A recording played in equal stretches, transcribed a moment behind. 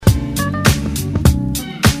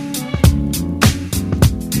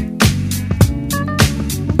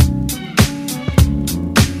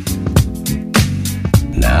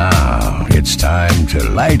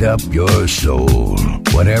light up your soul.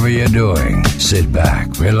 Whatever you're doing, sit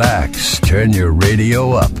back, relax, turn your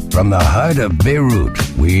radio up. From the heart of Beirut,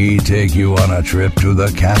 we take you on a trip to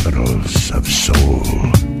the capitals of soul.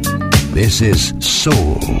 This is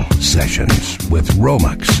Soul Sessions with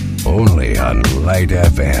Romex, only on Light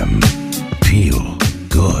FM. Feel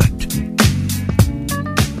good.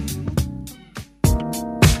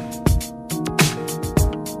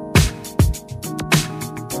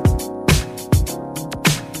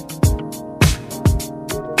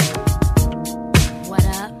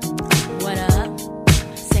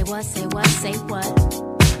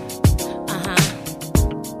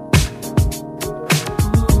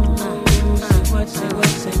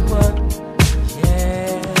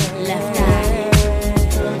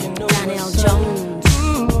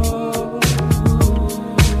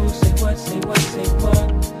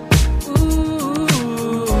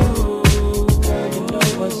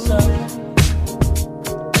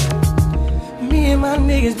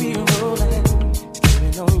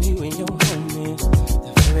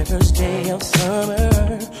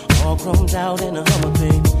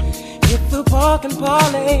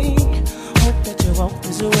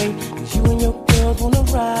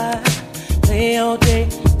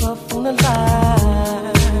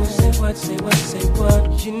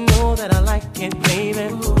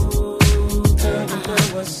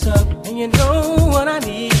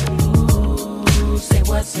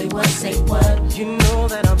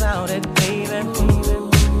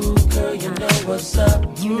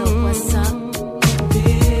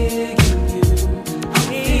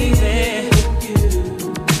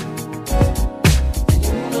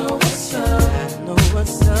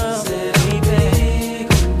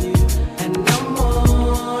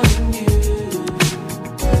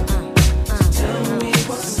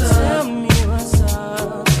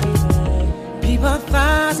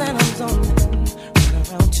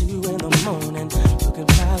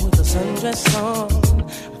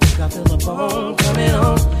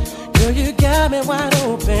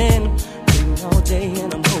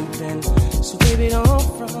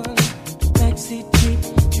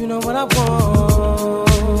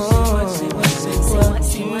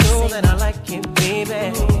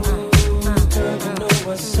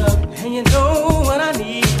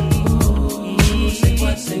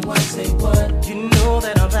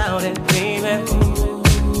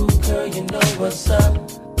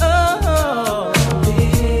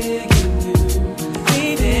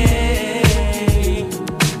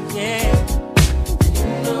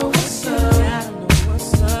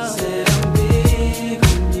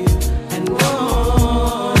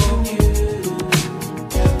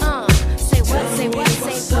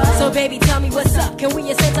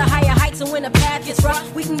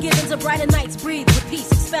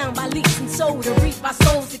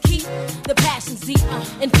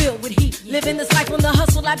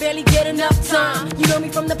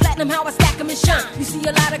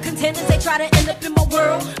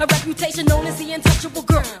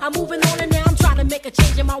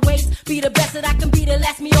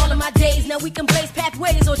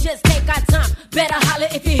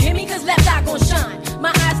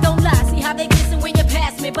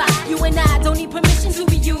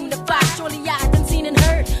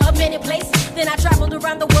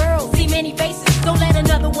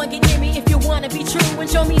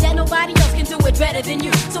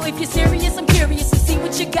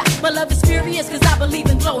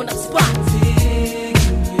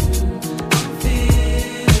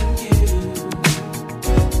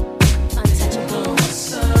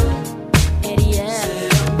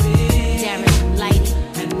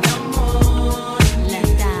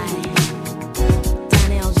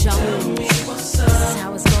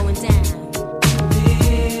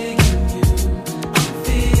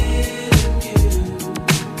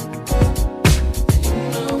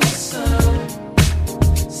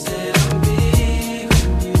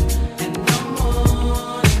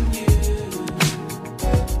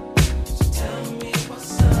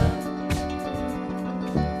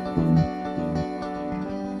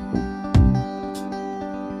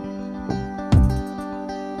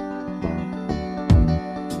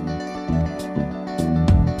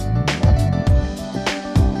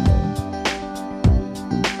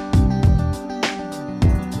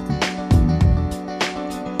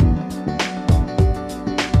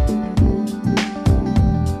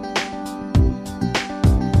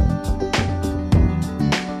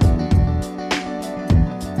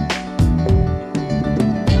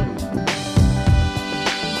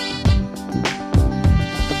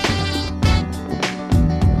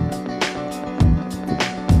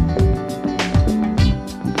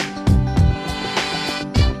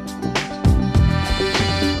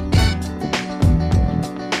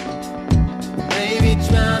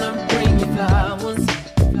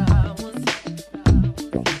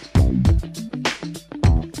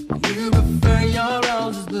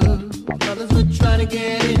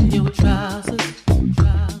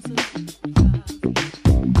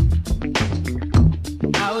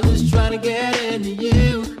 trying to get into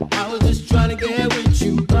you. I was just trying to get with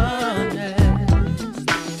you, honest.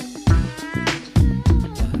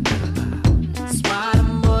 That's why the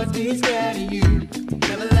more these scared of you.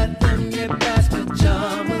 Never let them get past the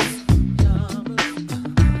jumpers.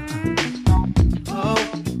 Oh,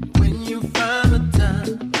 when you find the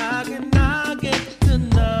time, how can I get to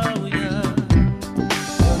know you?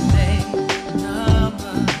 Your name,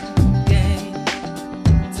 number, game.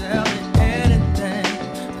 Tell me anything.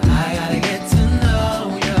 I gotta get to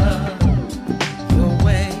know you. Your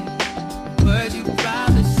way, words you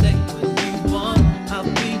probably say when you want. I'll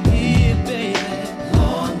be here, baby,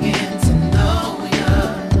 longing to know you.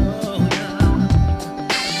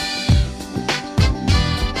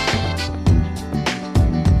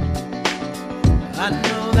 I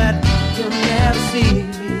know that you'll never see.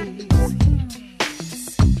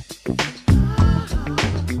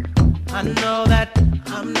 I know that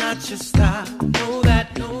I'm not your style. Know that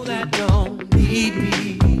you don't need me.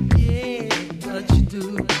 Yeah, but you do.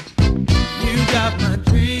 You got my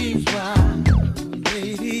dreams wild.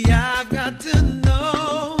 Lady, I've got to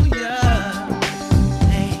know ya.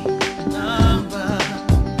 Name, number,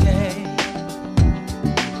 game.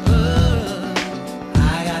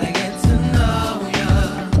 I gotta get to know ya.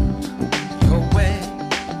 Your way,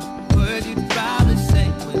 words you probably say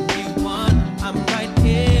when you want. I'm right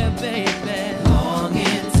here, baby,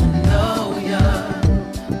 longing to know ya.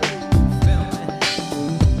 Feel me?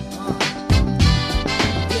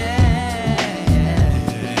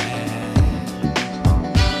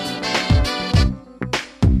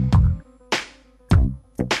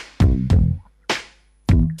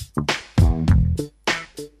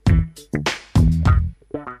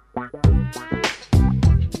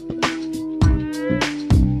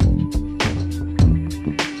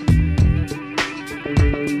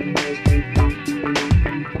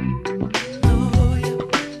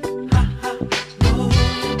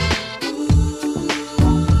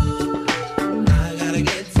 I gotta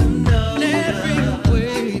get to know ya. Every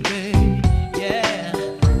way, babe, yeah.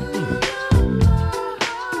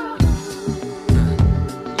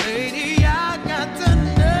 Lady, I got to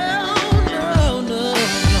know your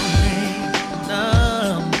name,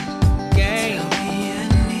 number, game.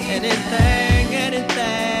 Anything.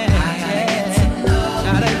 I gotta get to know.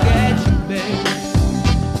 Gotta get you, babe.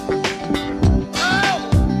 Oh,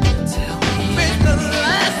 tell me it's the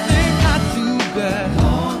last thing I do, girl.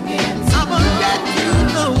 I'ma get to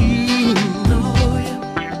know you. Know ya.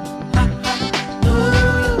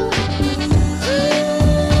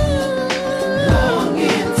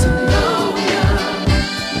 Longing to know ya.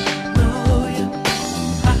 Know ya.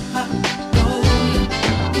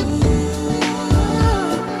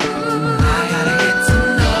 I gotta get to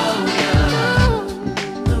know ya.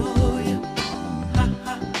 Know ya.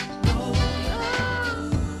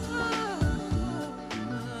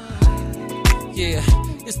 Yeah,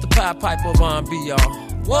 it's the Pied Piper of R&B, y'all.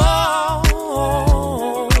 Whoa,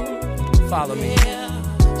 follow me,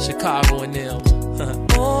 Chicago and them.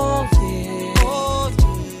 Oh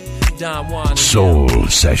yeah, Don Juan. and Soul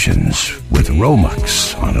Sessions with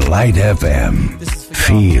Romex on Light FM.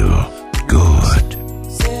 Feel good.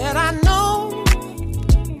 Said I know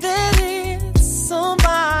that it's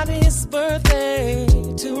somebody's birthday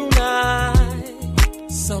tonight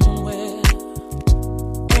somewhere,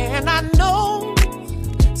 and I know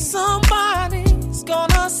somebody's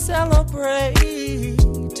gonna celebrate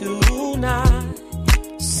tonight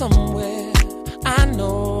somewhere. I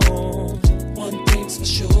know one thing's for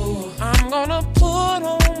sure, I'm gonna put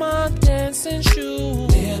on my dancing shoes,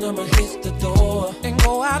 then I'ma hit the door and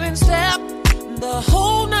go out and step the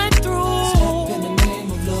whole night through. Step in the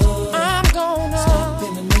name of love. I'm gonna step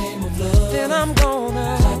in the name of love. Then I'm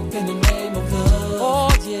gonna clap in the name of love. Oh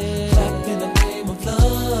yeah, clap in the name of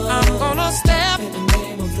love. I'm gonna step in the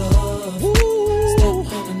name of love. Ooh.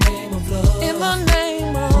 Step in the name of love. In the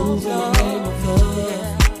name of love. In the name of love.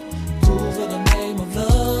 Yeah. Prove in the name of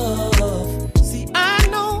love. See, I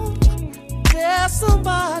know there's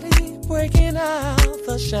somebody breaking out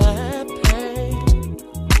the champagne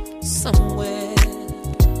somewhere,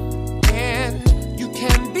 and you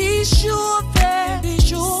can be sure that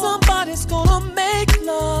somebody's gonna make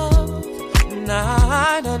love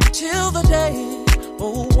night until the day.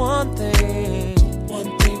 Oh, one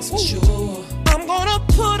thing's for sure, I'm gonna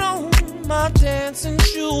put on my dancing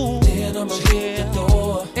shoes, then I'ma hit the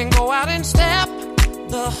door and go out and step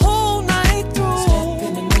the whole night through. Step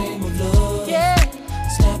in the name of love, yeah.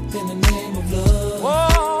 Step in the name of love.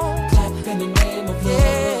 Whoa. Clap in the name of love.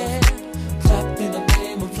 Yeah. Clap in the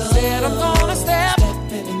name of love. Said I'm gonna step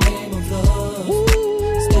in the name of love. Ooh.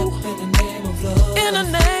 Step in the name of love. In the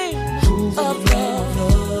name of love.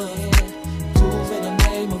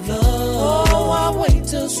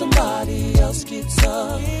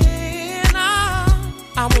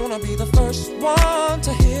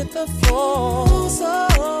 the floor. So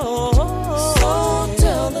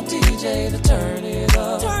tell the DJ to turn it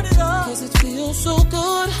up. Cause it feels so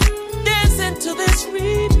good. Dancing to this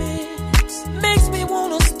remix makes me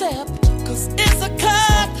wanna step. Cause it's a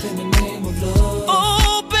cut. Step in the name of love.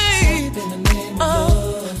 Oh, babe. Step in the name of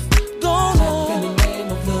love. Go on. Clap in the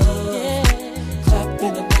name of love. Yeah. Clap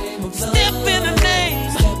in the name of love. Step in the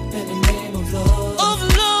name. Step in the name of love. Of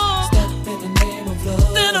love. Step in the name of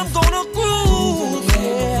love. Then I'm gonna groove.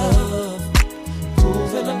 Yeah.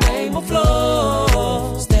 Groove in the name of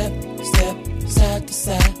love. Step, step, side to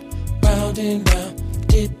side, round and round.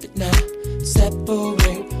 Dip it now.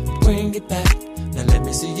 Separate, bring it back. Now let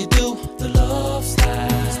me see you do the love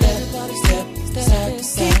slide. Step, step, side to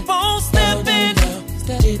side. Keep on stepping.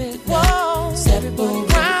 Dip it now. Separate,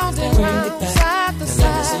 round and round, side to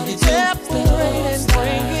side. Separate and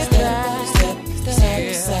bring it back. Step, side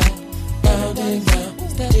to side, round and round.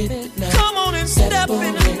 Dip it now. Come on and step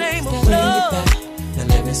in the name of love. Now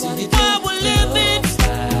let me see you do while we're living.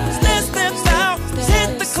 Let's step out,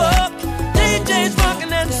 hit the club. DJ's rocking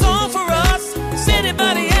that song for us. If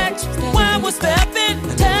anybody asks why we're stepping,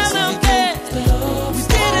 tell them that we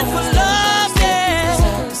did it for love, yeah.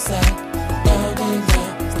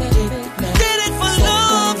 Did it for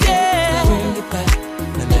love, yeah.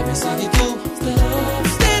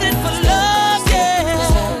 Did it for love, yeah.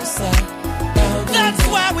 That's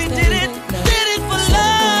why we did it. Did it for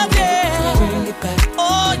love, yeah.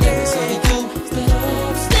 Oh, yeah.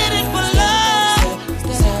 Did it for love.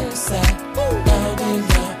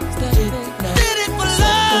 Did it for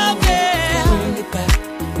love, yeah.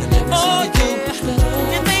 Oh,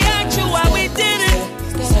 yeah. If they ask you why we did it,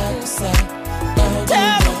 tell them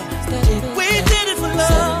we did it for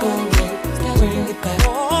love.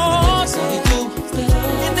 Oh,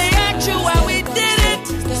 yeah. If they ask you why we did it,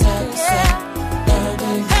 yeah.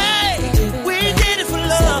 Hey, we did it for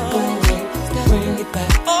love.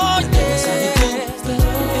 Oh, yeah.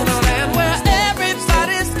 In a land where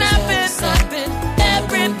everybody's snapping,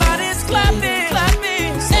 everybody's clapping,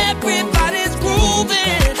 everybody's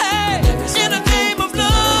grooving. Hey, in the name of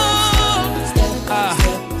love.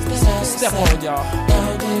 Step on, y'all.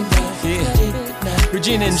 Yeah.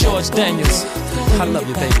 Regina and George Daniels. I love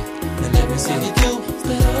you, baby.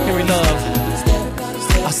 Henry Love.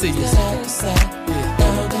 I see you. Yeah.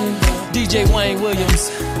 DJ Wayne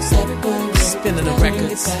Williams. Spinning the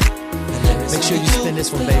records. Make sure you spin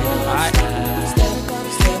this one, baby. Alright.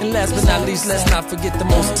 And last but not least, let's not forget the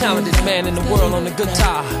most talented man in the world on the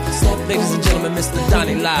guitar. Ladies and gentlemen, Mr.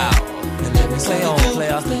 Donnie Lyle. Play on,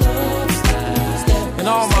 player. And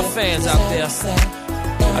all my fans out there, I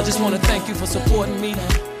just want to thank you for supporting me in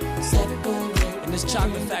this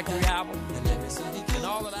Chocolate Factory album and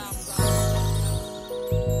all of the albums.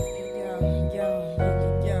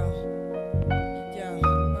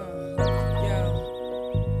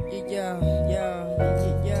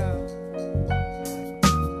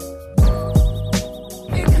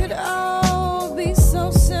 It could all be so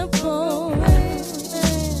simple,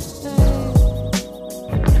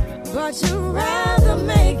 but you'd rather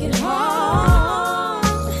make it hard.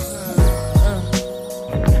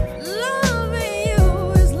 Loving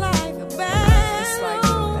you is like a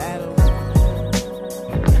battle,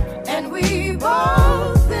 and we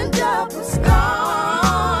both end up with scars.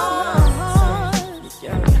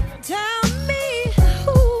 Tell me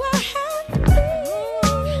who I have to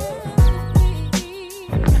be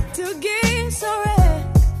to get so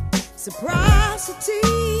reciprocity.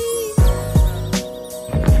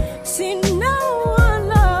 See, no one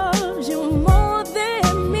loves you more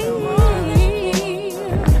than me,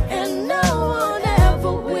 and no one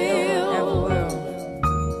ever will.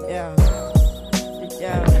 Yeah.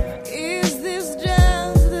 Is this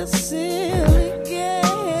just a silly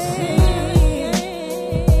game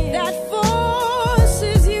that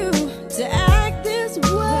forces you to act this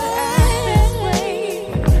way?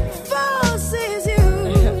 Forces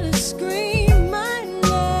you to scream my name.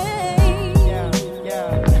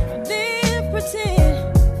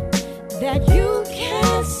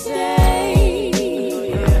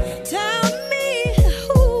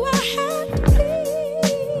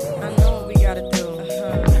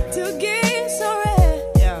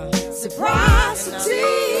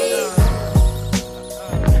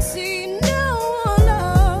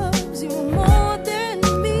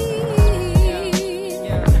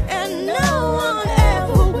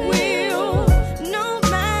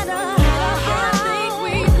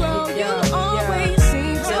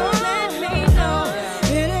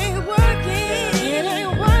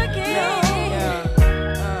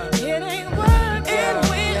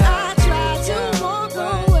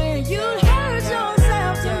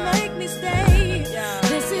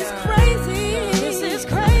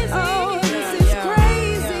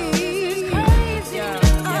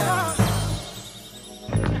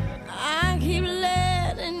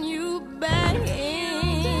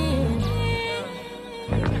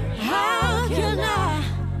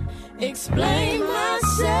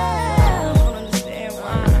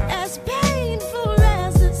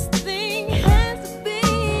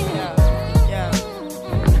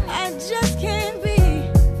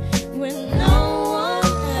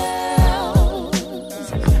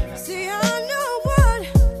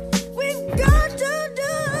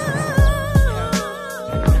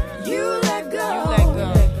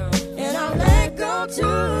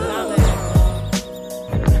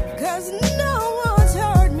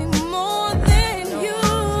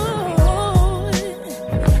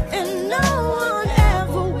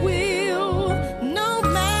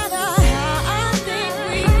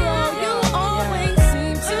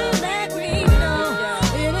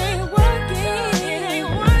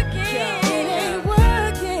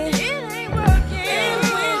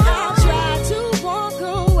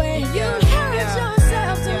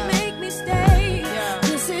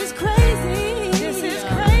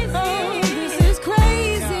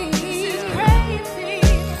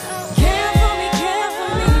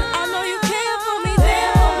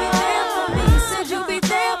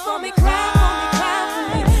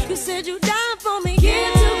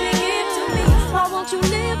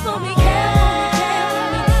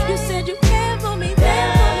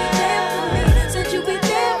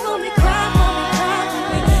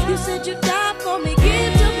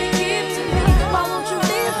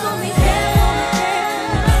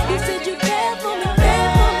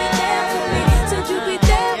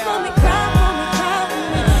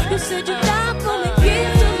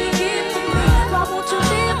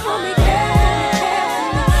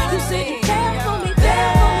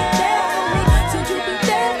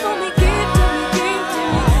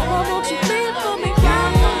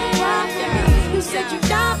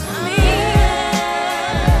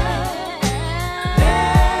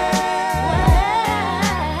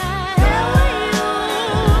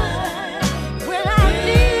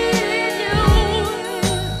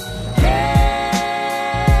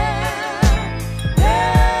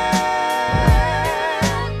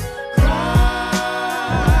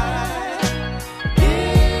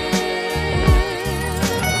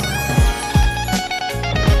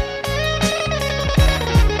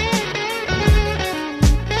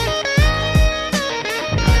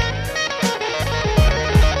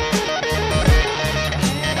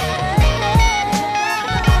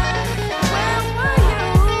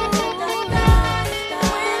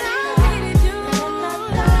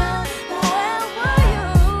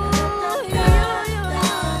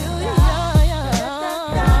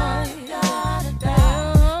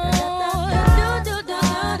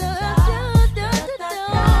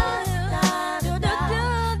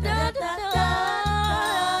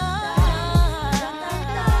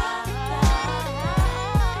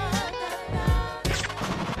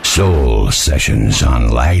 Soul Sessions on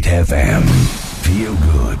Light FM. Feel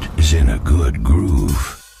good is in a good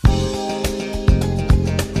groove.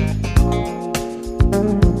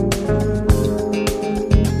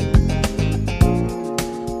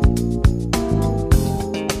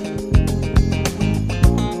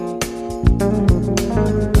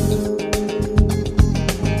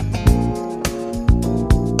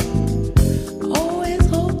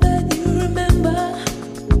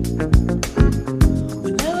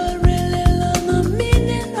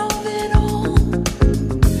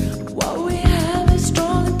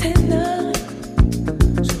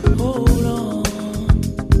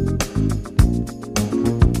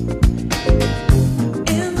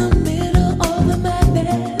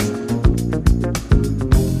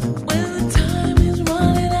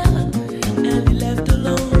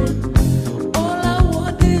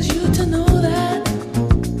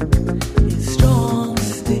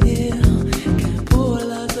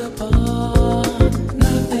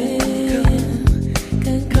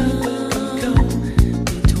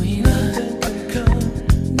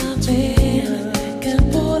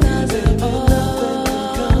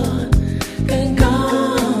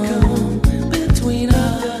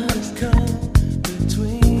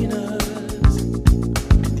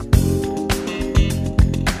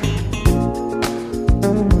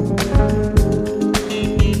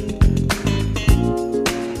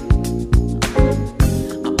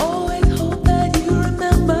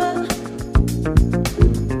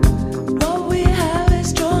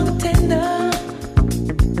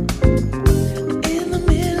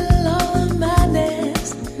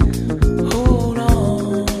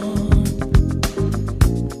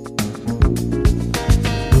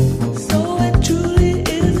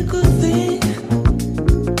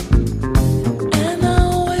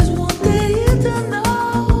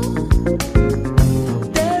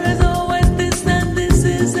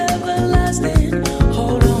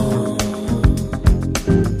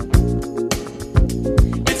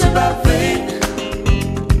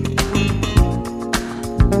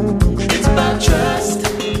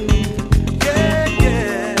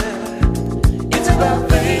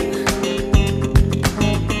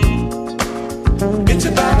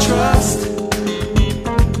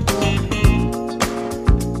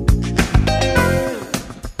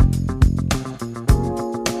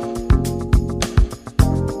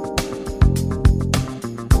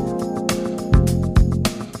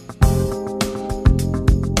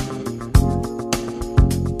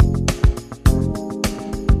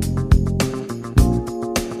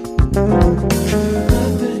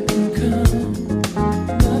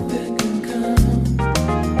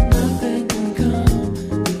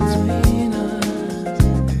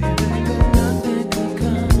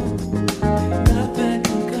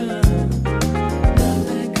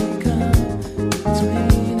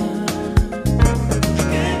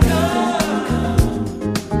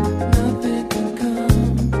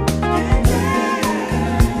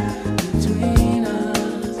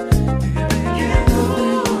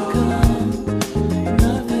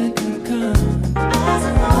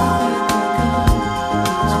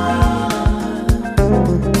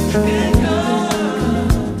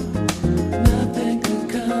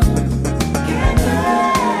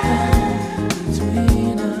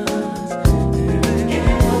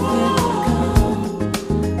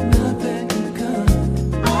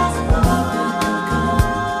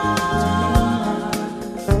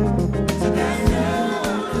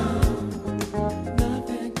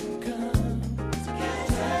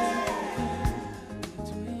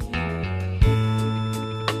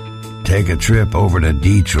 Take a trip over to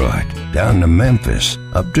Detroit, down to Memphis,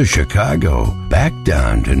 up to Chicago, back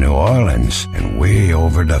down to New Orleans, and way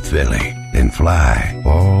over to Philly. Then fly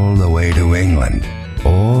all the way to England,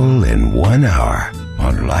 all in 1 hour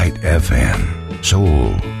on Light FM.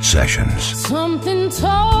 Soul Sessions. Something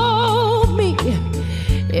told me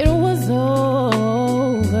it was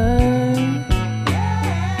over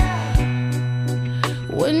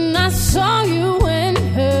when I saw you and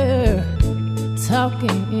her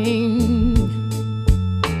talking.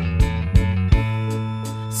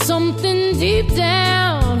 Something deep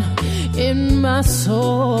down in my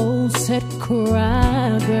soul said,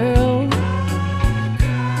 cry, girl.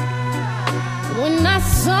 When I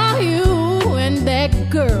saw you and that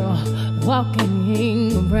girl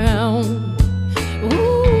walking around,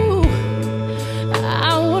 ooh,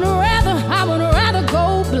 I would rather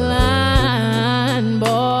go blind,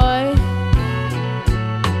 boy,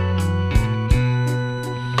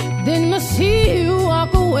 than to see you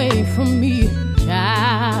walk away from me,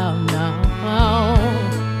 child. Now,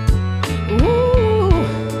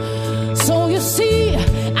 ooh, so you see,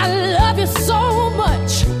 I love you so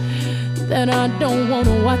much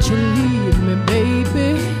wanna watch you leave me,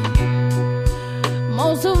 baby.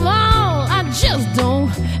 Most of all, I just don't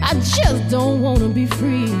wanna be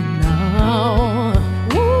free now.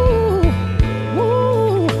 Ooh,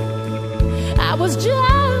 ooh. I was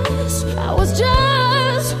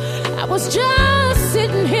just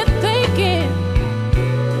sitting here thinking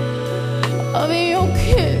of your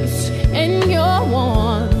kiss and your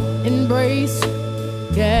warm embrace,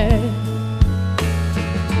 yeah.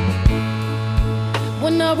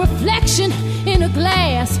 When a reflection in a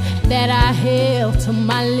glass that I held to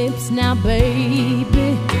my lips now,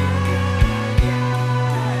 baby,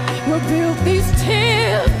 revealed these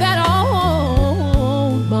tears that are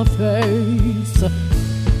on my face.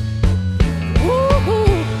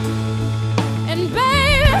 Ooh, and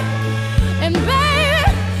baby,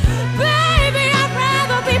 I'd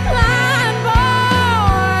rather be blind,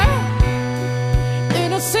 boy, than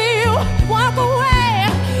to see you walk away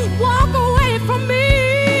from me.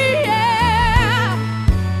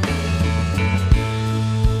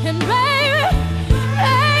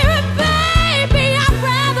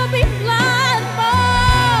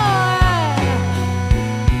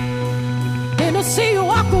 See you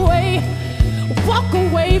walk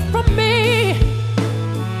away from me.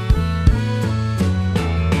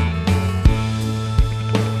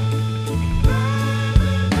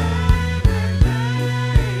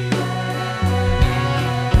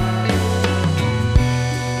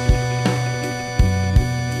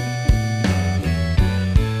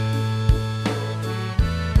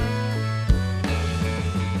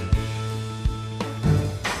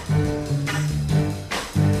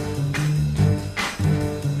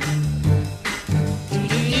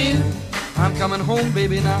 I'm coming home,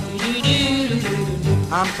 baby, now.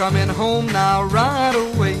 I'm coming home now, right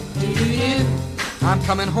away. I'm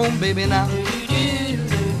coming home, baby, now.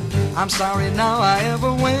 I'm sorry now I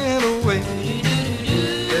ever went away.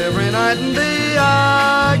 Every night and day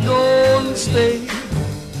I go and stay.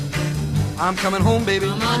 I'm coming home, baby.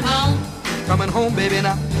 Come on home. Coming home, baby,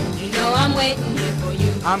 now. You know I'm waiting here for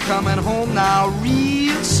you. I'm coming home now,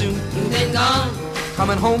 real soon. You've been gone.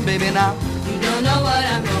 Coming home, baby, now. You don't know what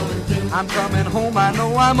I'm going through. I'm coming home, I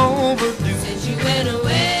know I'm overdue. Since you went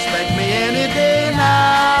away. Expect me any day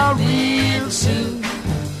now, real soon.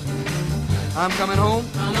 I'm coming home.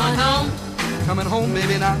 Come on home. Coming home,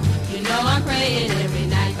 baby, now. You know I'm praying every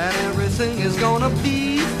night. And everything is gonna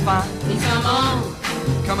be fine. Please come on.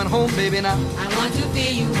 Coming home, baby, now. I want to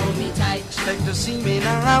feel you hold me tight. Expect to see me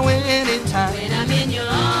now anytime. When I'm in your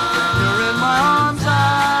arms. You're in my arms,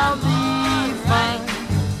 I'll be fine.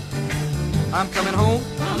 I'm coming home.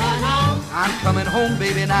 Come on home. I'm coming home,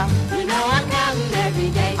 baby, now. You know I'm counting every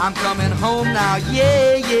day. I'm coming home now,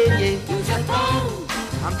 yeah, yeah, yeah. You just phone.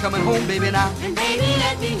 I'm coming home, baby, now. And baby,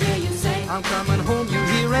 let me hear you say. I'm coming home, you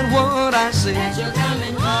hearing what I say. That you're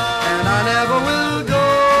coming home. And I never will go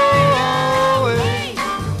away.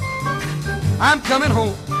 I'm coming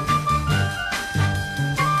home.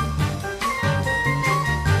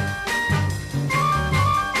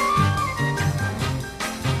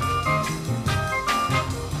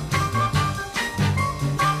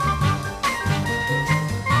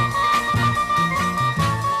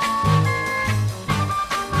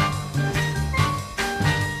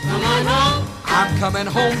 I'm coming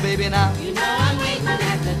home, baby, now. You know I'm waiting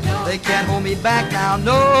at the door. They can't hold me back now,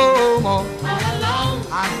 no more. All alone.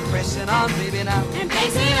 I'm pressing on, baby, now. And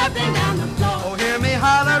pacing up and down the floor. Oh, hear me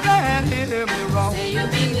holler and hear me roar. Say you'll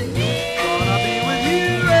be with me. Gonna be with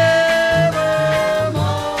you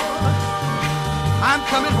evermore. I'm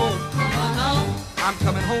coming home. Come on home. I'm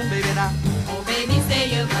coming home, baby, now. Oh, baby, say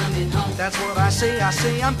you're coming home. That's what I say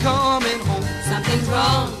I'm coming home. Something's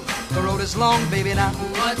wrong. The road is long, baby, now.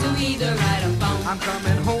 You ought to either ride or phone. I'm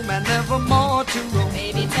coming home and never more to roam.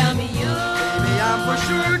 Baby, tell me you. Baby, I'm for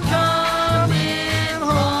sure coming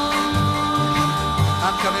home.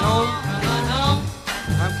 I'm coming home. Come on home.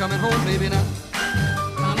 I'm coming home, baby, now.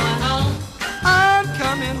 Come on home. I'm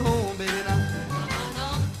coming home, baby, now. Come on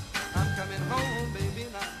home. I'm coming home, baby,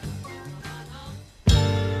 now.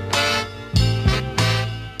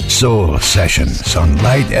 Soul Sessions on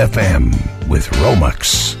Light FM with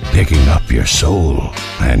Romex, picking up your soul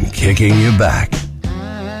and kicking you back.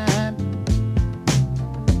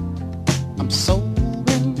 I'm so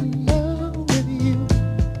in love with you.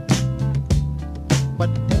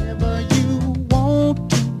 Whatever you want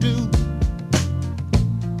to do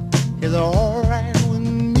is all right with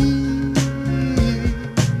me.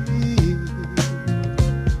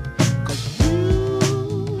 'Cause you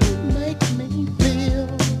make me feel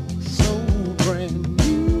so brand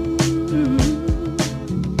new.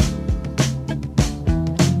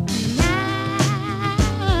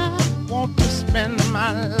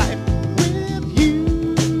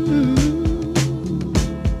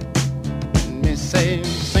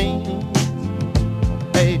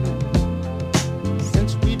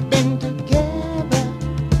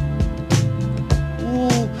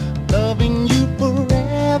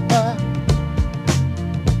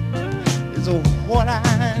 is what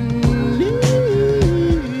I need.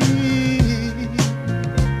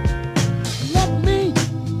 Let me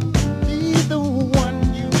be the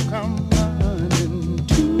one you come running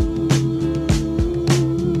to.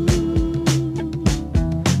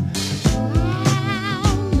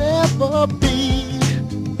 I'll never be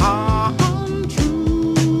untrue.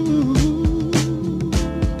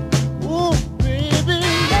 Oh, baby,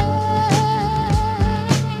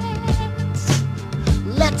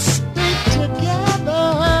 let's stay together,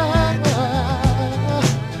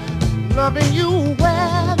 loving you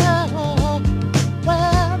weather,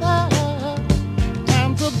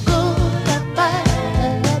 times are good and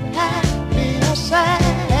bad, happy or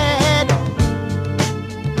sad.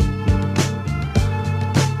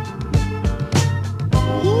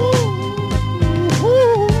 Ooh,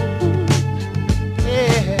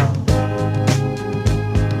 yeah.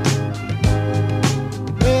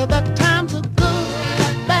 Well, the times are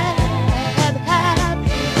good, bad,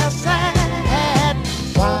 happy or sad.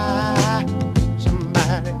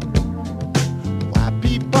 Why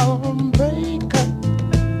people break up?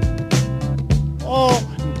 Oh,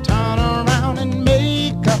 and turn around and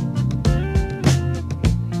make up.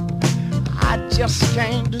 I just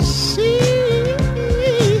came to see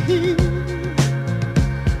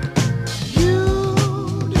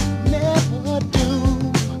you'd never do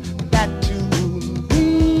that to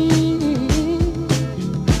me,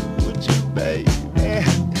 would you, baby?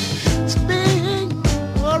 Staying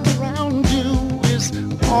around you is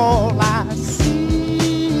all I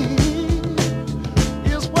see,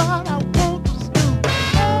 is what I want to do.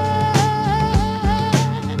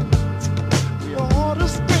 We ought to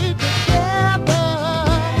stay together,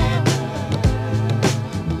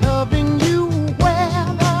 loving you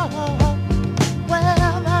weather,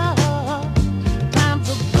 times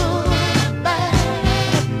are good, bad,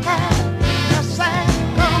 happy or sad.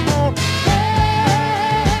 Come on,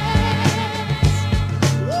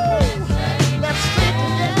 let's stay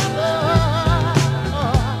together,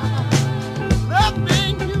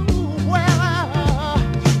 loving you weather,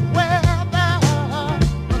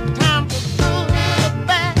 times are good,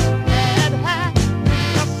 bad, happy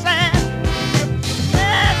or sad. If you're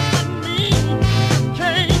mad with me,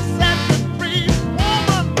 can't set me free,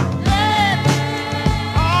 woman.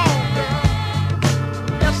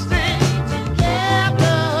 Let's stay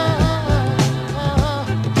together,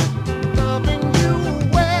 loving you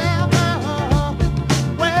weather,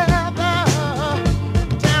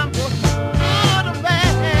 times are good or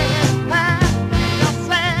bad, happy or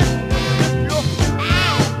sad. If you're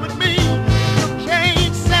out with me, you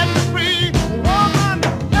can't set me free, woman.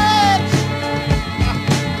 Let's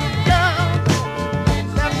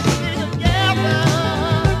stay together,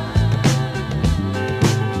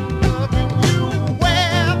 loving you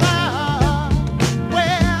weather,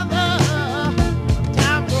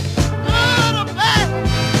 times are good or bad,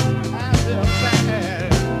 happy or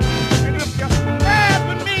sad. And if you're mad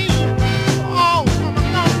with me, oh, woman,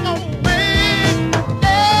 no way.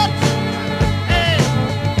 Let's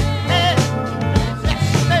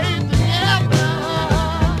stay together,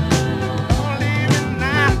 don't leave it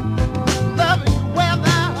now. Loving you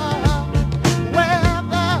weather,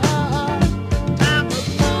 times are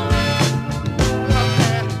good or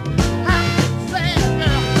bad, happy or sad,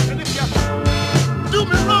 girl. And if you do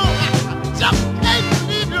me wrong, I just can't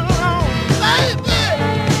leave you alone, baby.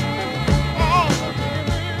 Oh,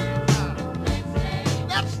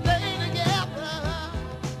 let's stay together.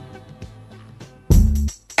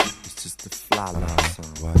 It's just a fly line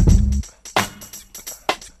song. What?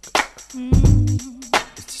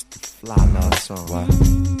 It's just a fly line song. What?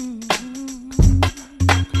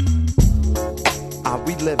 Are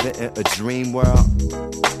we living in a dream world?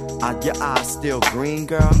 Are your eyes still green,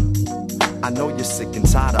 girl? I know you're sick and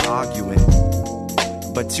tired of arguing,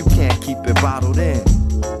 but you can't keep it bottled in.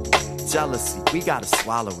 Jealousy, we gotta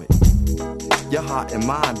swallow it. Your heart and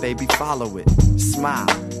mind, baby, follow it. Smile,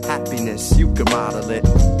 happiness, you can model it.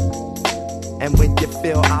 And when you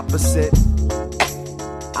feel opposite,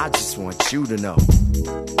 I just want you to know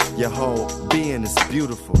your whole being is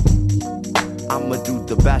beautiful. I'ma do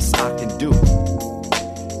the best I can do,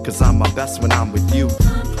 'cause I'm my best when I'm with you.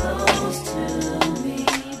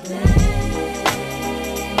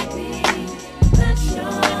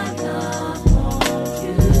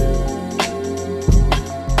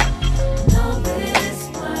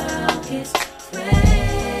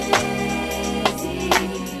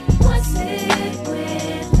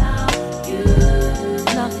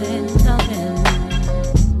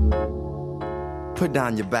 Put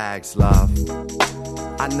down your bags, love.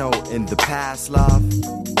 I know in the past, love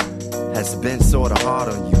has been sorta hard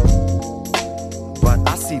on you, but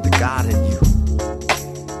I see see the God in you.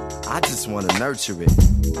 I just wanna nurture it.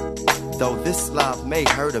 Though this love may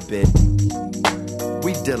hurt a bit,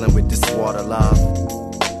 we dealing with this water love.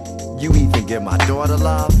 You even give my daughter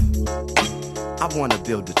love. I wanna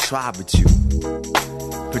build a tribe with you,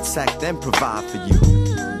 protect and provide for you.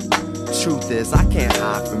 Truth is, I can't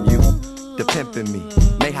hide from you. The pimp in me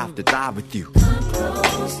may have to die with you. Come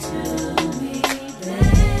close to me,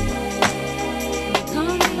 babe.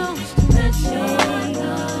 Come close to me. Let your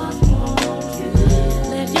love hold you.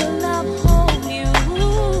 Let your love hold you.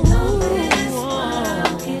 Know this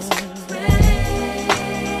world is crazy.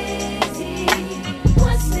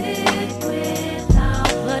 What's it without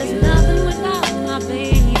you? But it's nothing without my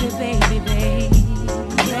baby, baby, baby.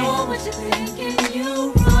 I know what you're thinking. You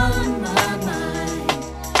run my mind.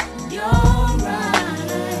 You're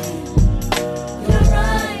right. You're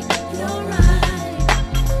right. You're right.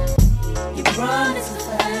 You run as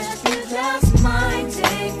fast, you just might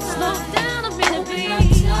take time. Slow down a minute, baby.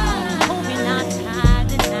 Hope you're not tired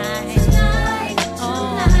tonight. Tonight.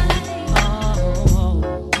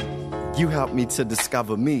 You helped me to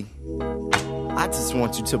discover me. I just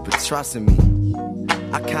want you to put trust in me.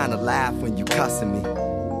 I kinda laugh when you cussing me.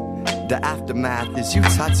 The aftermath is you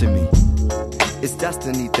touching me. It's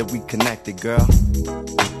destiny that we connected, girl.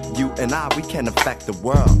 You and I, we can affect the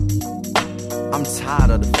world. I'm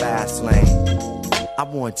tired of the fast lane. I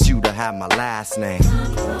want you to have my last name.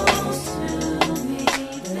 Close to me,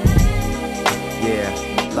 babe. Yeah,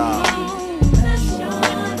 love. Let your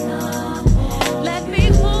love hold. Let me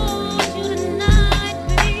hold you tonight,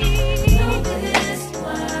 baby. Know this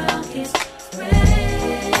world is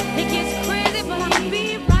crazy. It gets crazy, but I'll be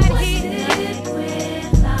right here.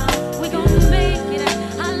 We're gonna make it.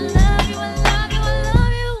 I love you, I love you, I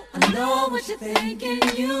love you. I know what you're thinking.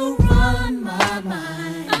 You run my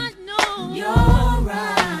mind. I know. You're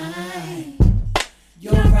right.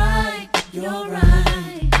 You're right. You're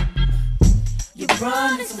right. You're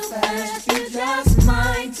running so fast, you just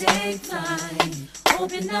might take flight.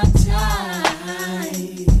 Hope you're not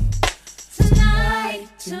tired. Tonight,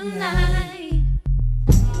 tonight.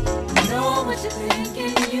 I know what you're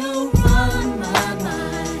thinking. You run my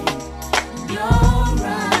mind. You're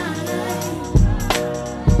right.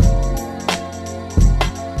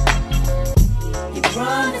 You're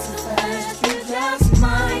running so fast, you just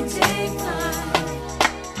might take flight.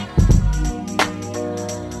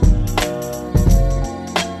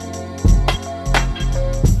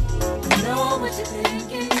 I know what you're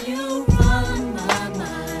thinking. You run my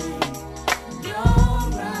mind. You're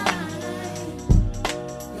right.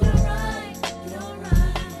 You're right. You're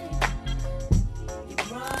right. You're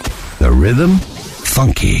right. The rhythm,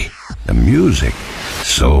 funky. The music,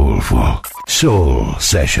 soulful. Soul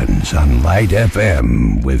Sessions on Light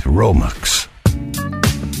FM with Romux.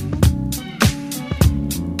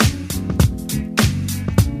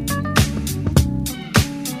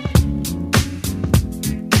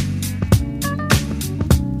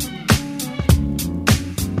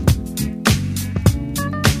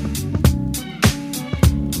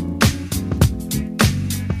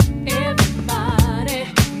 Everybody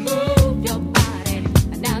move your body.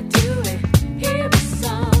 Now do it. Here is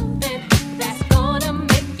something that's gonna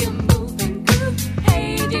make you move and groove.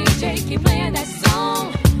 Hey DJ, keep playing.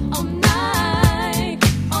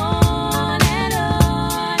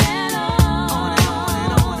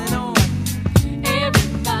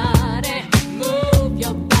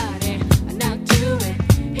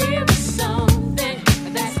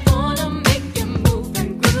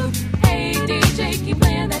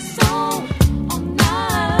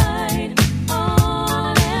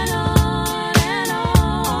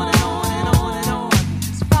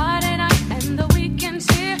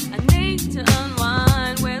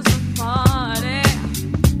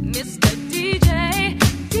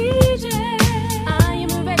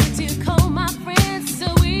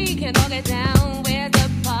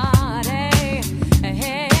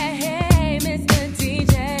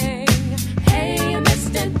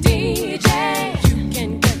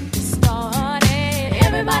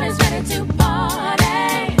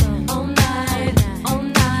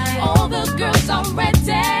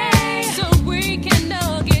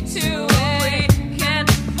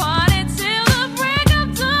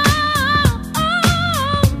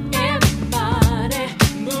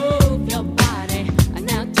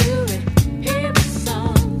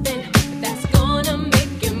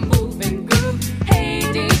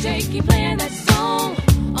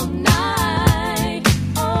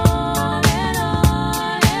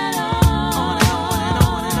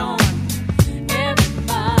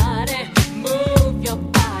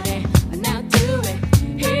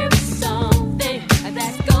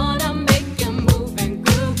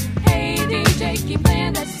 keep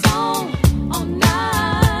playing that song all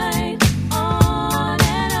night, on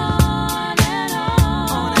and on and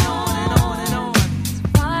on.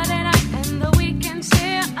 Friday night and the weekend's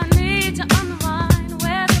here. I need to unwind.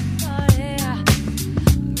 Where's the party,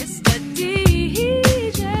 Mr.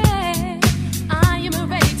 DJ? I am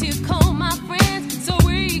ready to call my friends so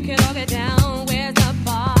we can all get down. Where's the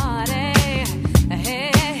party?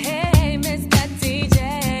 Hey, hey, Mr. DJ.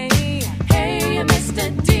 Hey,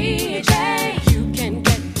 Mr. DJ. You can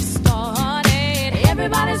get started.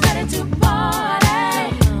 Everybody's ready to party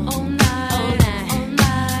all night, all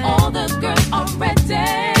night. All the girls are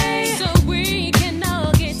ready, so we can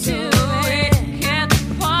all get to it. Get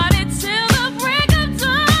the party till the break of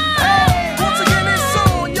dawn. Once again, it's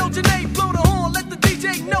on. Yo, Janae, blow the horn. Let the DJ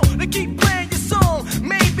know to keep playing your song.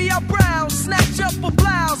 Maybe I'll browse, snatch up a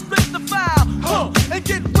blouse, flip the file, and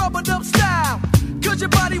get rubbered up style. Cause your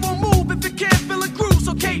body won't move if you can't feel a groove.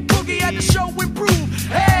 So Kate Boogie at the show improve.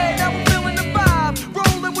 Hey, now we're feeling the vibe,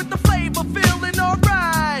 rolling with the flavor, feeling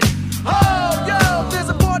alright. Oh, yo, there's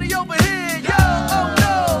a party over here. Yo, oh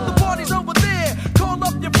no, the party's over there. Call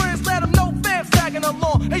up your friends, let them know fans tagging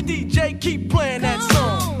along. Hey, DJ, keep playing that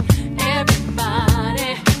song.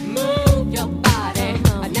 Everybody, move your body.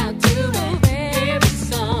 Now do it. Give it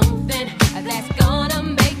something that's gonna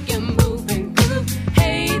make you move and groove.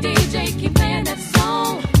 Hey, DJ, keep playing that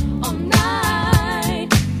song all night,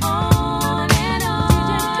 on and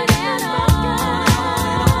on and on.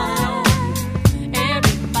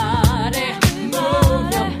 Everybody, move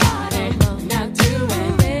your body. Now do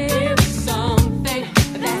it. Give it something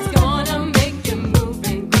that's gonna make you move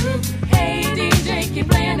and groove. Hey, DJ, keep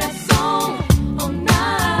playing that song all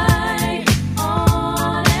night,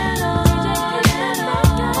 on and on and on.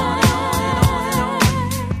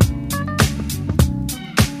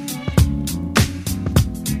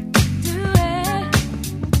 Do it,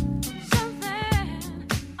 something,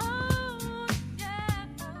 oh yeah.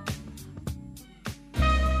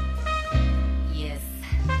 Yes,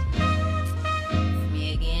 it's me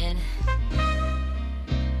again,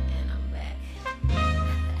 and I'm back.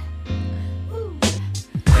 Ooh.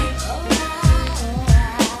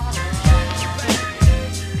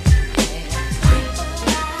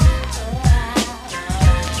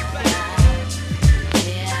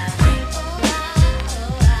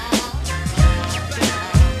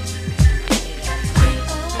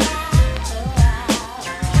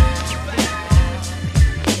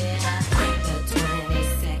 The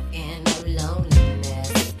 22nd of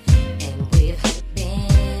loneliness, and we've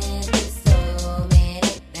been through so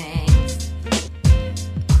many things.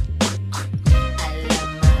 I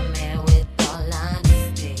love my man with all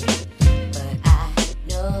honesty, but I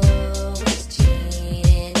know he's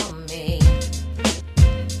cheating on me.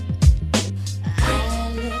 I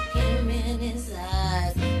look him in his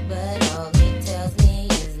eyes, but all he tells me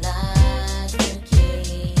is lies to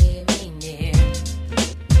keep me near.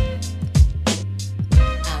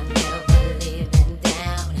 I'm never leaving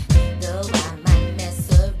down, though I might mess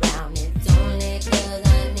around. It's only 'cause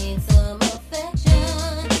I need some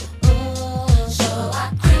affection. Oh, so I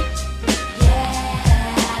creep,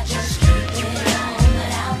 yeah, I just keep it on the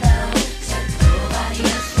down low, so nobody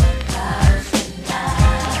else knows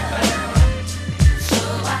tonight. So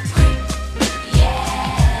I creep,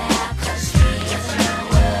 yeah, 'cause he doesn't know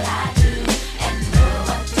what I do, and no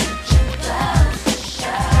attention goes to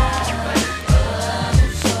show.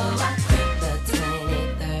 So I creep the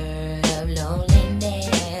 23rd of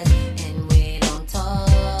loneliness, and we don't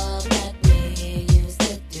talk like we used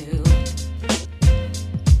to do.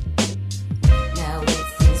 Now it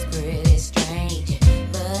seems pretty strange,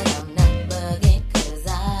 but I'm not bugging 'cause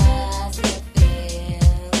I still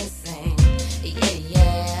feel the same. Yeah,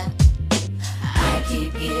 yeah. I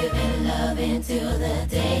keep giving love until the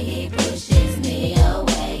day he pushes me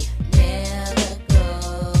away. Never go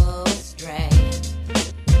astray.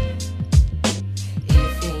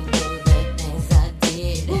 If he knew the things I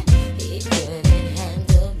did, he couldn't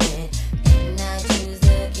handle it, and I choose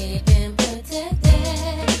to keep him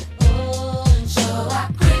protected. Oh, so I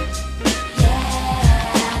creep,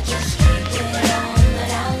 yeah, I just keep it on the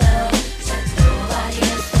down low, so nobody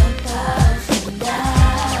else knows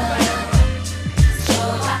tonight. So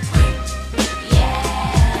I creep,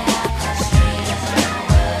 yeah, 'cause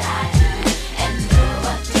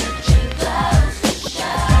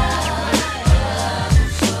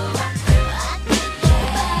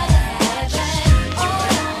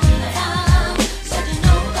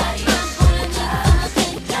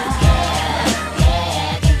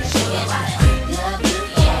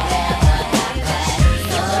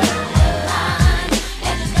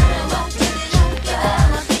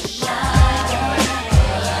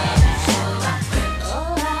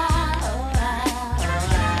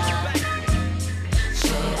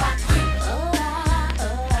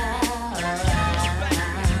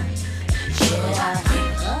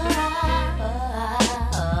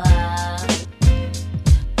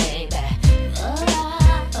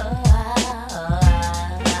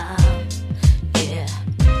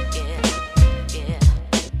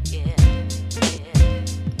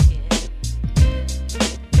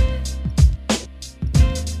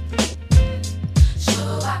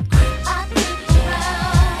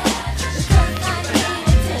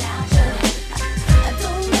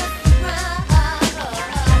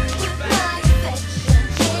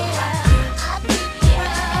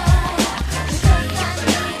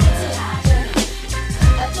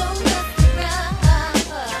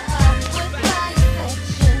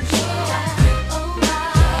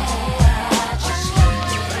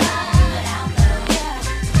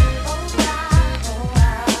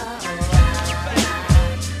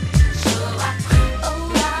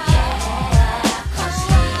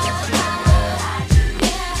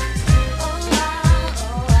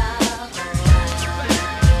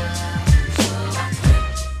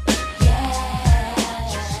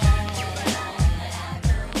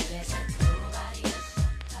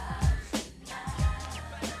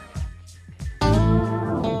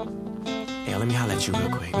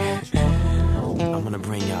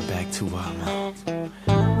y'all back to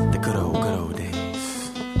the good old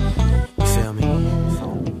days. You feel me?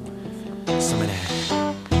 Some of that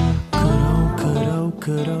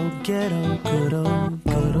good old ghetto, good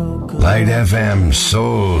old. Light FM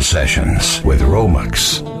Soul Sessions with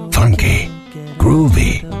Romux. Funky,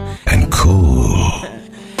 groovy, and cool.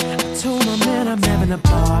 I told my man I'm having a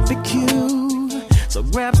barbecue, so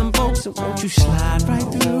grab some folks and won't you slide right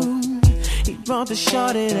through. He brought the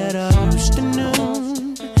shorty that I used to know.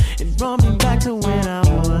 It brought me back to when I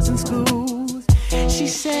was in school. She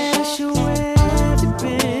said I should where have you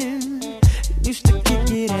been? Used to kick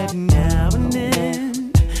it every now and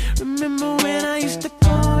then. Remember when I used to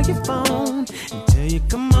call your phone and tell you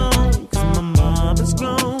come on, 'cause my mom is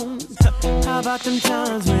grown. How about them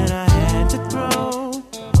times when I had to throw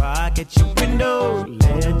rock at your window,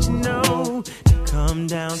 let you know to come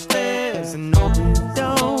downstairs and open the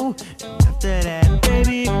door. And after that,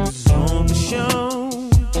 baby, it was on for show.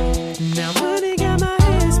 Now honey got my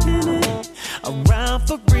head spinning around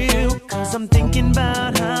for real, 'cause I'm thinking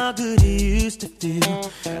about how good it used to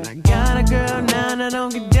feel. And I got a girl now that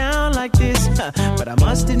don't get down like this, but I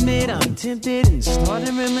must admit I'm tempted and starting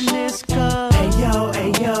to reminisce. 'Cause hey yo,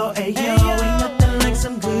 hey yo, hey yo, ain't nothing like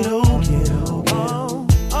some good old ghetto.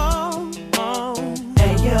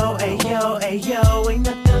 Hey yo, hey yo, hey yo, ain't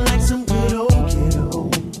nothing like some good old ghetto.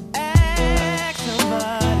 Ask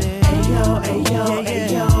somebody. Hey yo, hey yo, hey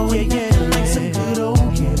yo, ain't nothing like some good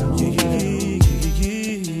old ghetto.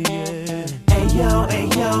 Hey yo, hey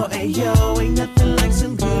yo, hey yo, ain't nothing like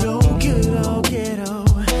some good old ghetto.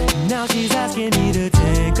 Now she's asking me to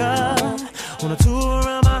take her on a tour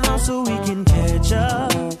around my house so we can catch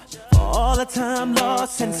up for all the time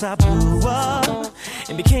lost since I blew up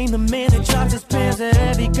and became the man that drops his pants that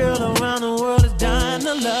every girl around the world is dying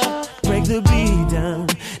to love. Break the beat down,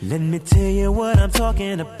 let me tell you what I'm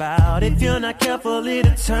talking about. If you're not careful,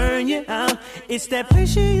 it'll turn you out. It's that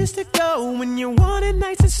place you used to go when you want it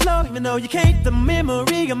nice and slow. Even though you can't, the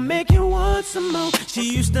memory will make you want some more. She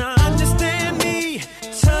used to understand me,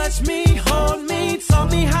 touch me, hold me,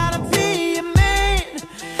 taught me how to be a man.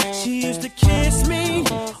 She used to kiss me,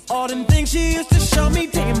 all them things she used to show me.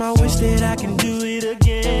 Taking my wish that I can do it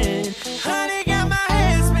again. Honey got my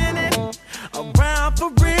head spinning around for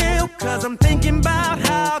real, 'cause I'm thinking about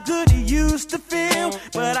how good it used to feel.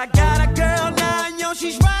 But I got a girl now, yo,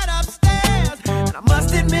 she's right upstairs, and I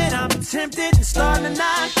must admit I'm tempted and starting to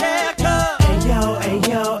not care. 'Cause hey yo, hey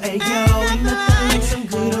yo, hey yo, ain't nothing like some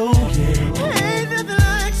good old ghetto. Ain't nothing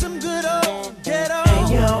like some good old ghetto. Hey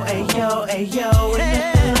yo, hey yo, hey yo, ain't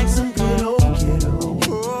nothing like some good old ghetto.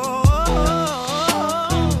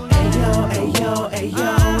 Hey yo, hey yo, hey yo,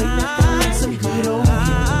 ain't nothing like some good old ghetto.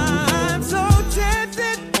 I'm so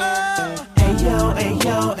tempted. Hey yo, hey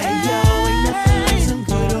yo, hey yo, ain't nothing like some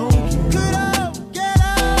good old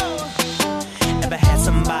ghetto. Ever had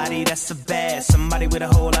somebody that's so bad, somebody with a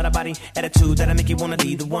whole lot of body attitude that'll make you wanna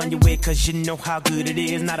be the one you with, 'cause you know how good it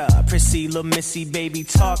is. Not a prissy little missy baby,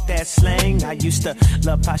 talk that slang. I used to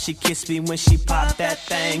love how she kissed me when she popped that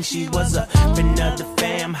thing. She was a friend of the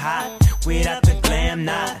fam, hot without the glam,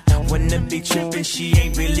 not wanna be tripping. She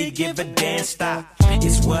ain't really give a damn. Stop,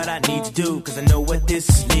 it's what I need to do, 'cause I know what this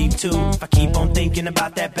is leading to. If I keep on thinking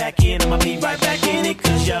about that back end, I'ma be right back in it.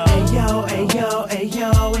 'Cause yo, hey yo, hey yo, hey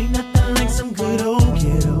yo, ain't nothing like some good old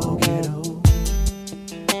ghetto.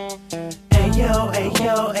 Hey yo, hey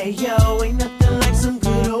yo, hey yo, ain't nothing like some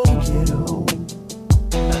good old ghetto.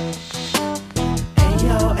 Hey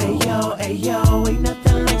yo, hey yo, hey yo, ain't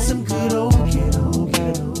nothing like some good old ghetto.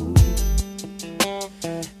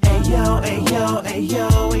 Hey yo, hey yo, hey yo,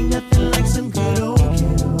 ain't nothing like some good old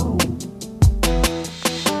ghetto.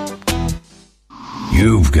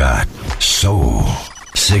 You've got soul.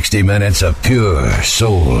 60 minutes of pure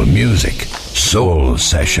soul music. Soul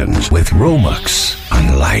Sessions with Romux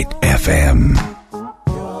on Light FM.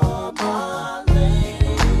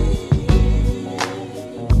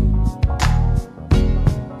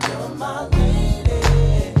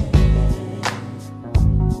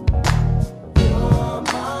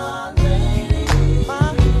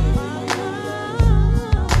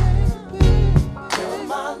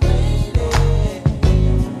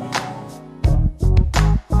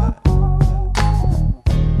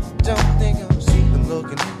 Don't think I'm see them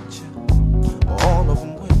looking at you. All of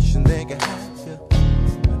them wishing they could have you.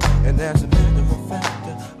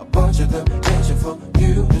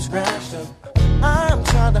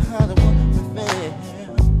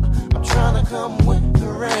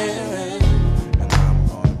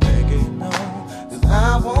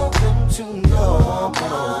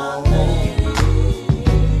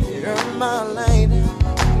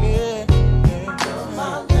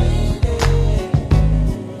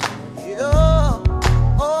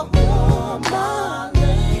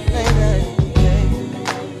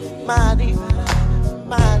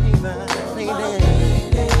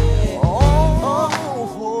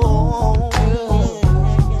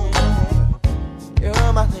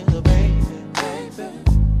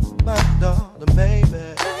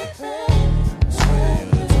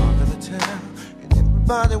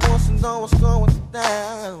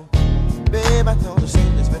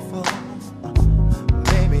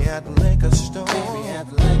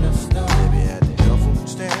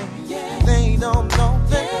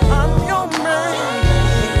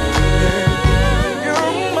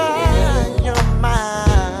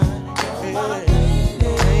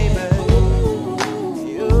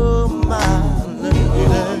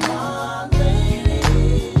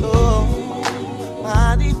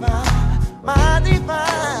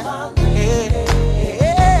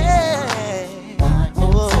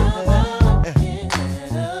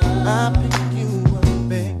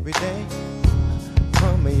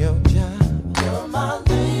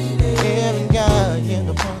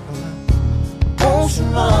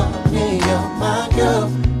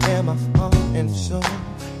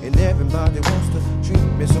 Everybody wants to treat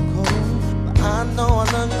me so cold, but I know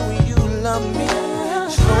I love you and you love me.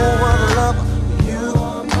 There's no other lover but you.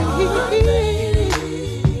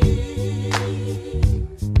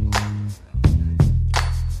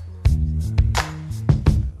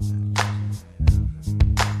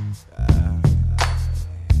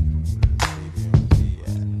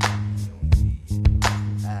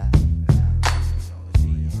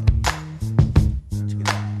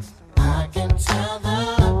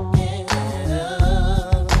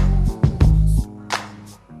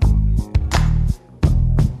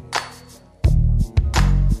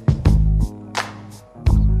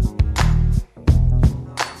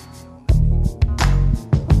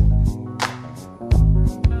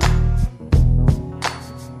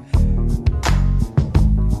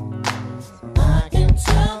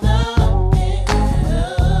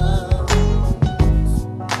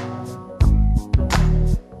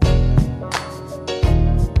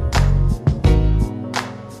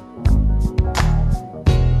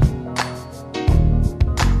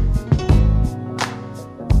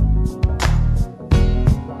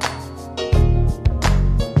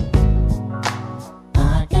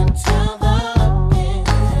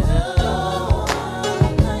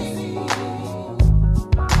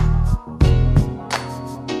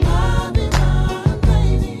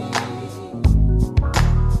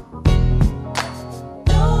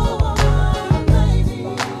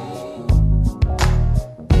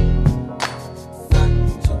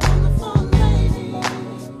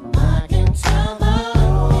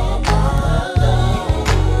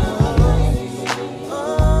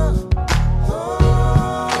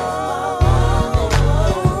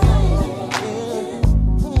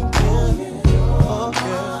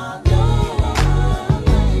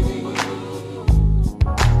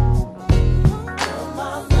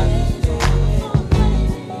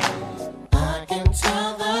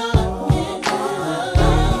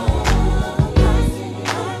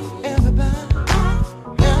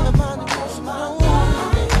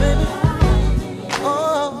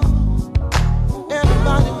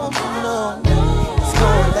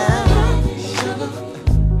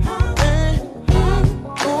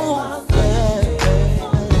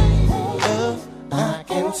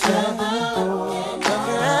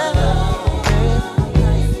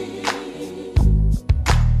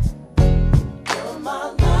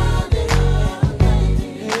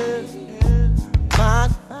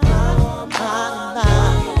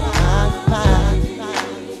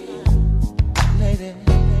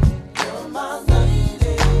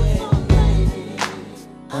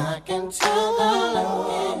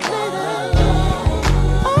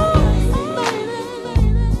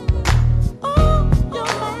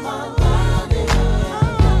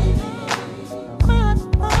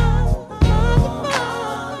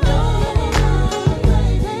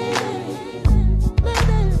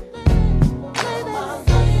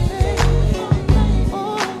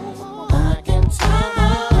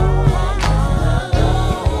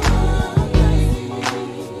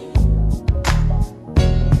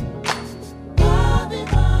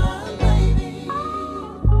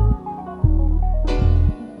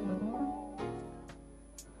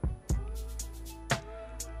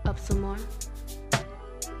 Up some more.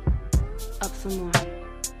 Up some more.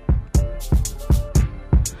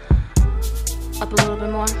 Up a little bit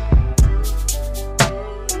more.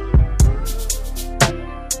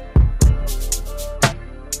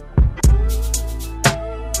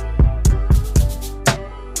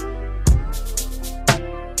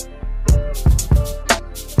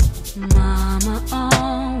 Mama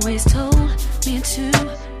always told me to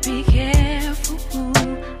be careful who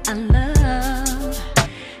I love,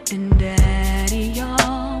 and Daddy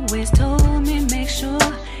always told me make sure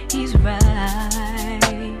he's right.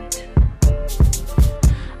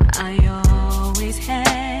 I always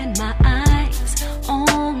had my eyes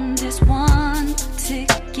on this one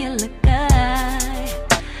particular guy.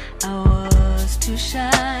 I was too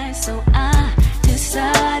shy, so I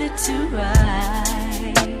decided to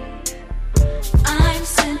write. I'm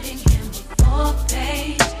sending him a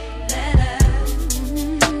 4-page letter,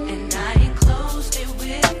 and I enclosed it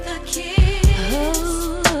with a kiss.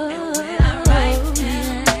 And when I write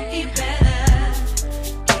him, he better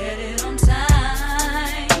get it on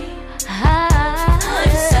time.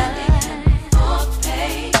 I'm sending him a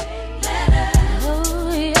 4-page letter,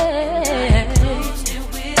 and I enclosed it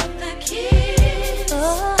with a kiss.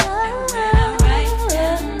 And when I write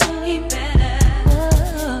him, he better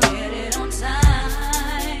get it on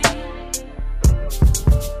time.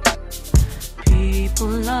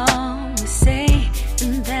 People always say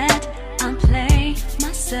that I play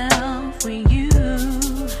myself with you.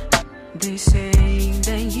 They say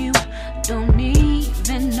that you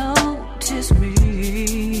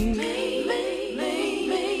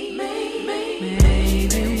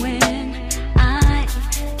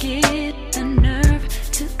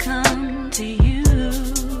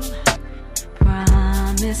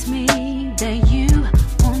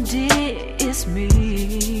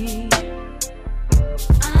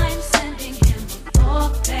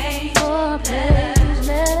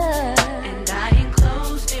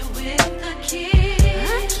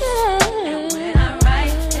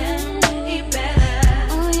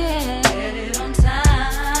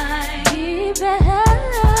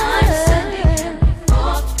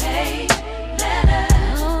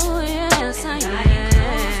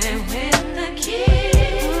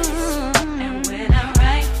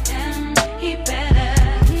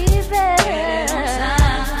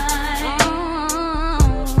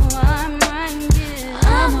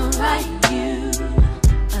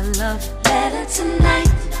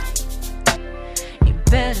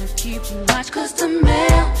keep watch, 'cause the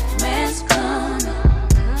mailman's coming.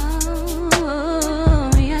 Oh,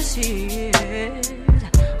 yes, he is.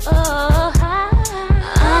 Oh,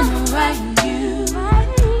 I'm writing you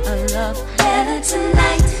a love letter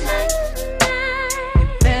tonight. You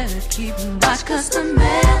better keep watch, 'cause the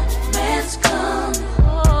mailman's coming.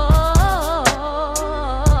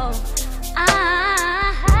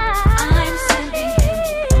 I'm sending him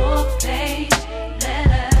a 4-page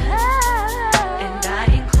letter, and I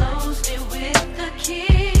enclosed it with a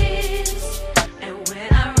kiss. And when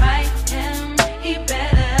I write him, he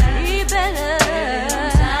better get it on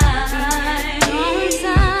time.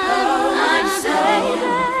 I'm sending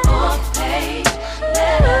him a 4-page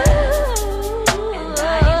letter, and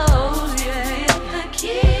I enclosed it with a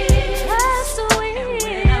kiss. And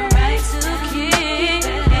when I write to him, he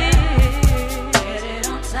better get it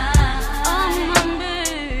on time.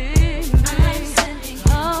 I'm sending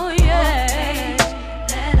him a 4-page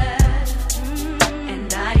letter, and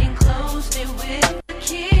I enclosed it with a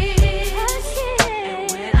kiss. And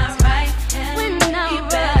when I write him, he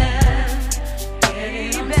better get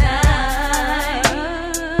it on time.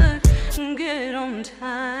 Get it on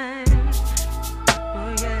time. Oh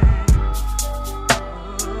yeah.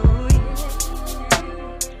 Oh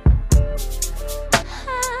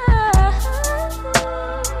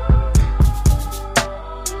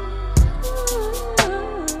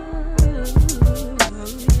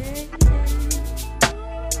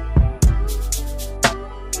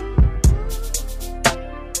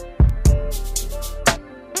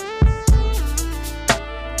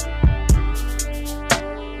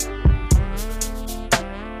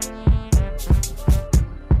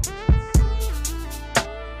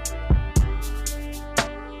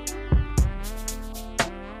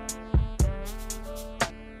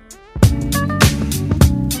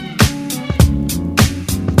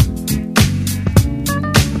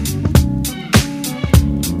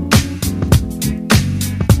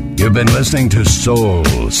You've been listening to Soul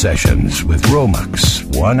Sessions with Romux.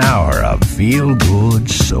 1 hour of feel-good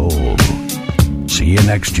soul. See you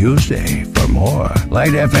next Tuesday for more.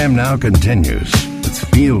 Light FM now continues with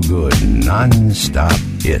feel-good non-stop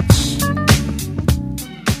hits.